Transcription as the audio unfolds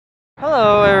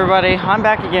Hello everybody, I'm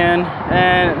back again,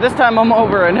 and this time I'm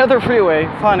over another freeway,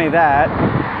 funny that,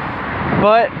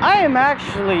 but I am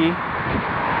actually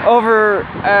over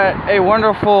at a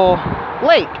wonderful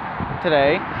lake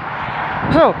today.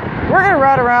 So we're gonna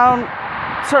ride around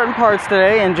certain parts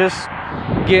today and just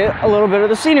get a little bit of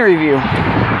the scenery view.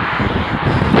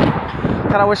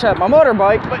 Kinda wish I had my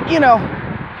motorbike, but you know,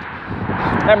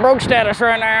 that broke status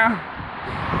right now,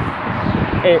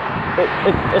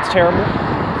 it's terrible.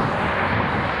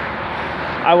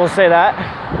 I will say that.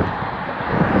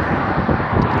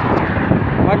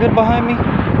 Am I good behind me?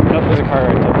 Nope, there's a car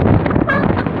right there.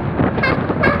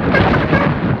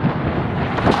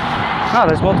 Oh,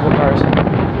 there's multiple cars.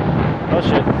 Oh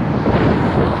shit.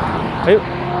 Oop.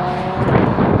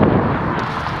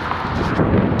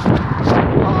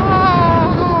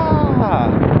 Ah.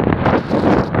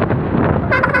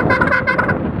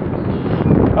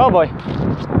 Oh boy.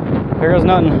 Here goes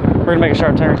nothing. We're gonna make a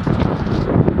sharp turn.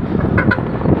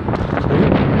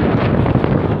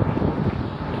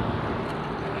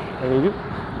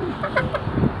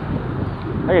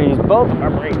 I gotta use both of my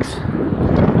brakes.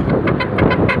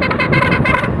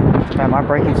 Man, my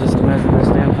braking system isn't this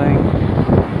damn thing.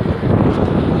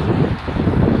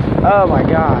 Oh my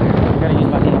god. I gotta use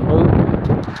my damn boot.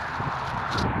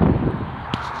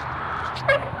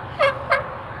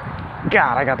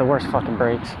 God, I got the worst fucking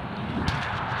brakes.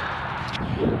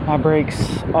 My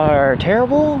brakes are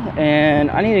terrible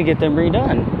and I need to get them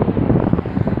redone.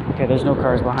 Okay, there's no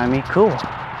cars behind me. Cool.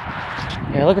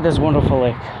 Yeah, look at this wonderful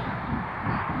lake.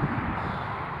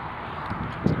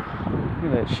 Look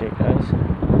at that shit, guys.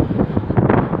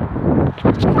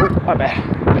 Oh, my bad.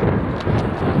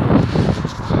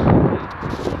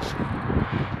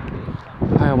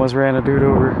 I almost ran a dude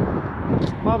over.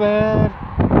 My bad.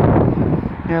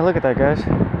 Yeah, look at that, guys.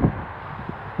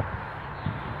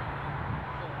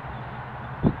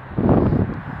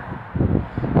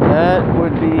 That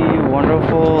would be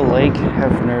wonderful Lake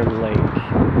Hefner Lake.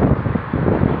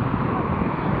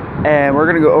 And we're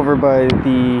gonna go over by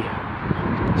the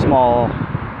small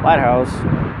lighthouse.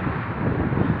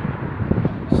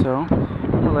 So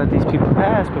I'm gonna let these people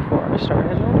pass before I start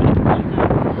heading over.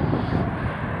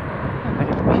 I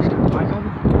got the beast got the bike on.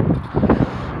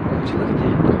 Would you look at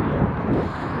that?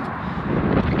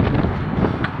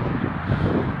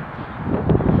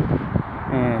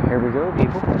 And here we go,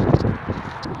 people.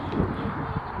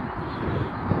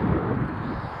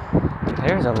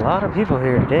 There's a lot of people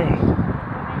here today.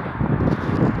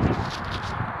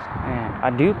 I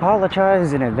do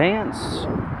apologize in advance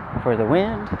for the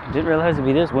wind. Didn't realize it'd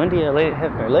be this windy at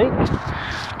Hefner Lake.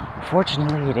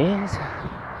 Fortunately, it is.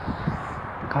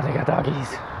 Cause I got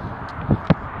doggies.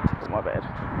 Oh, my bad.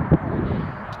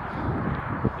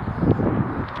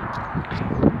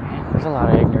 Man, there's a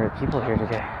lot of ignorant people here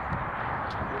today.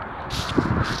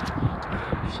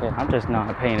 Shit, I'm just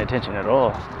not paying attention at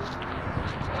all.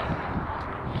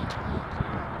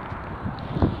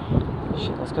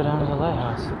 Shit, let's go down to the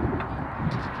lighthouse.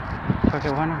 Fuck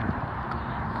it, why not?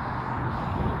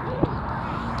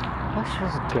 Let's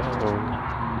just go.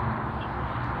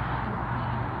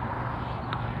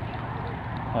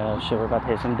 Oh shit, we're about to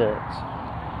hit some ducks.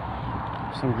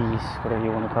 Some geese, whatever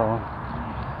you want to call them.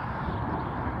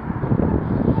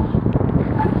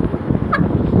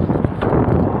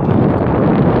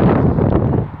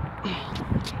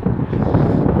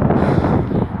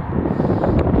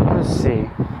 Let's see.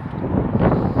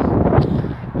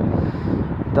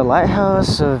 The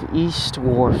Lighthouse of East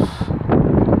Wharf.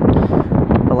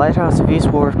 The Lighthouse of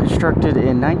East Wharf, constructed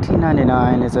in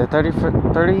 1999, is a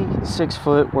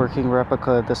 36-foot working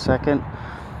replica of the second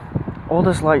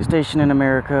oldest light station in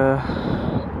America,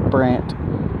 Brant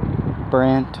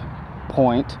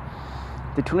Point.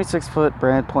 The 26-foot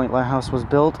Brant Point Lighthouse was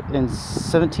built in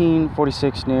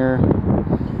 1746 near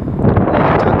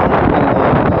Nantucket,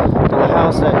 England. The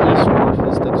lighthouse at East Wharf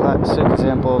is the classic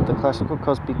example of the classical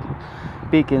coast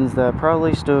beacons that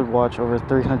probably stood watch over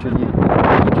 300-year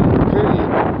period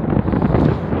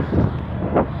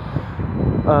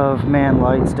of manned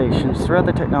light stations. Throughout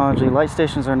the technology, light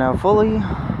stations are now fully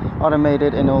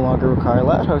automated and no longer require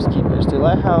lighthouse keepers. The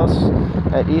lighthouse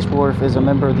at East Wharf is a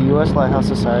member of the U.S. Lighthouse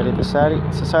Society. The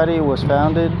society was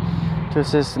founded to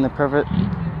assist in the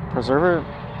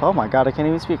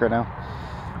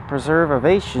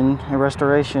preservation and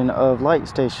restoration of light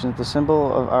stations, the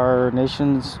symbol of our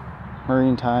nation's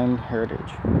maritime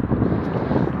heritage.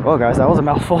 Well, guys, that was a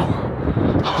mouthful.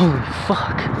 Holy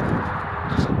fuck.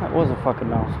 That was a fucking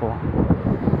mouthful.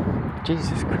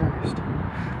 Jesus Christ.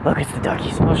 Look, it's the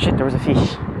duckies. Oh shit, there was a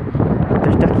fish. Look,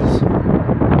 there's duckies.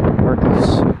 Or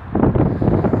goose.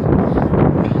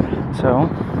 So,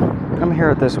 I'm I'm here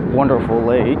at this wonderful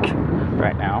lake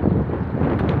right now.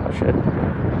 Oh shit.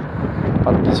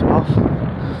 About to piss off.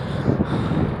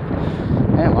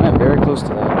 Damn, I am very close to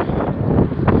that.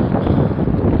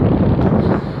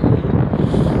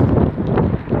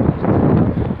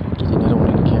 You need to hold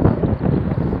in the camera.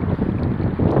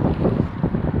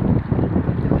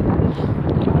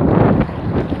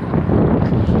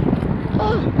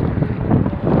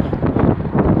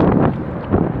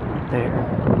 There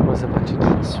was a bunch of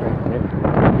geese right there.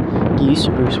 Geese,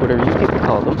 or goose, whatever you people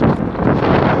call them.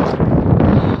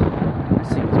 This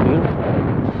thing is beautiful.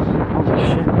 Holy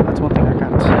shit, that's one thing I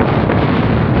gotta say.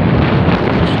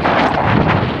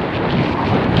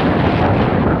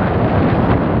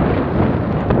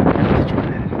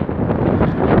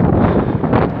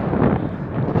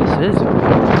 This is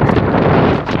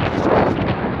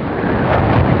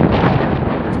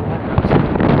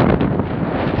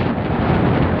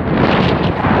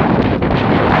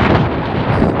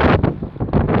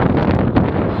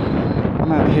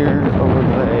here over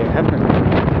by Hefner.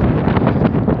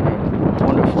 A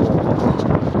wonderful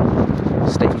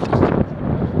state.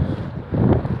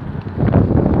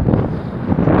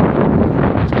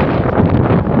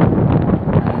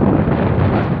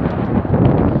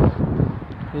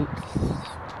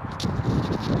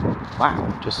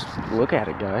 Wow, just look at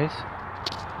it, guys.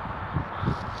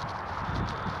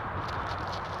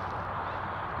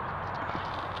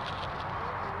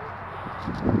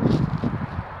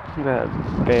 Look at that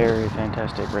very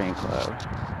fantastic rain cloud.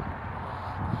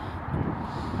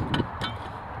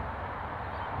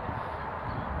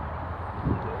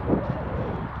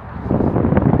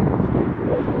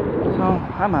 So,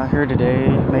 I'm out here today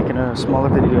making a smaller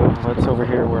video of what's over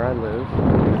here where I live.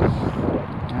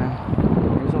 And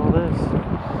here's all this.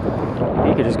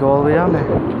 You could just go all the way down there.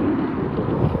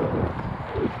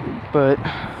 But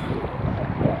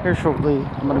here shortly,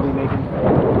 I'm going to be making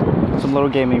some little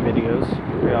gaming videos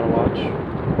for y'all to watch.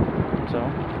 So,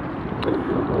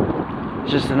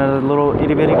 it's just another little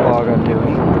itty bitty vlog I'm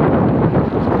doing.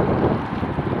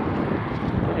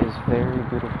 It is very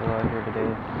beautiful out here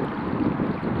today.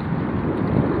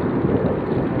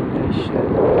 Holy shit.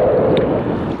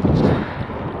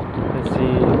 Let's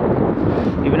see.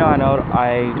 Even though I know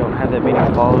I don't have that many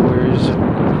followers,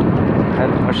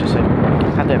 I should say,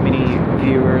 have that many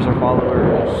viewers or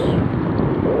followers,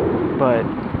 but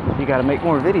you gotta make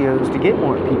more videos to get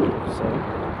more people, so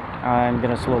I'm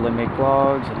gonna slowly make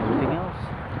vlogs and everything else.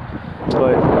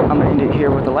 But I'm gonna end it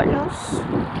here with the lighthouse,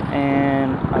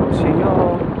 and I will see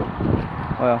y'all,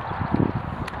 well,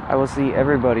 I will see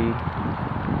everybody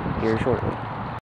here shortly.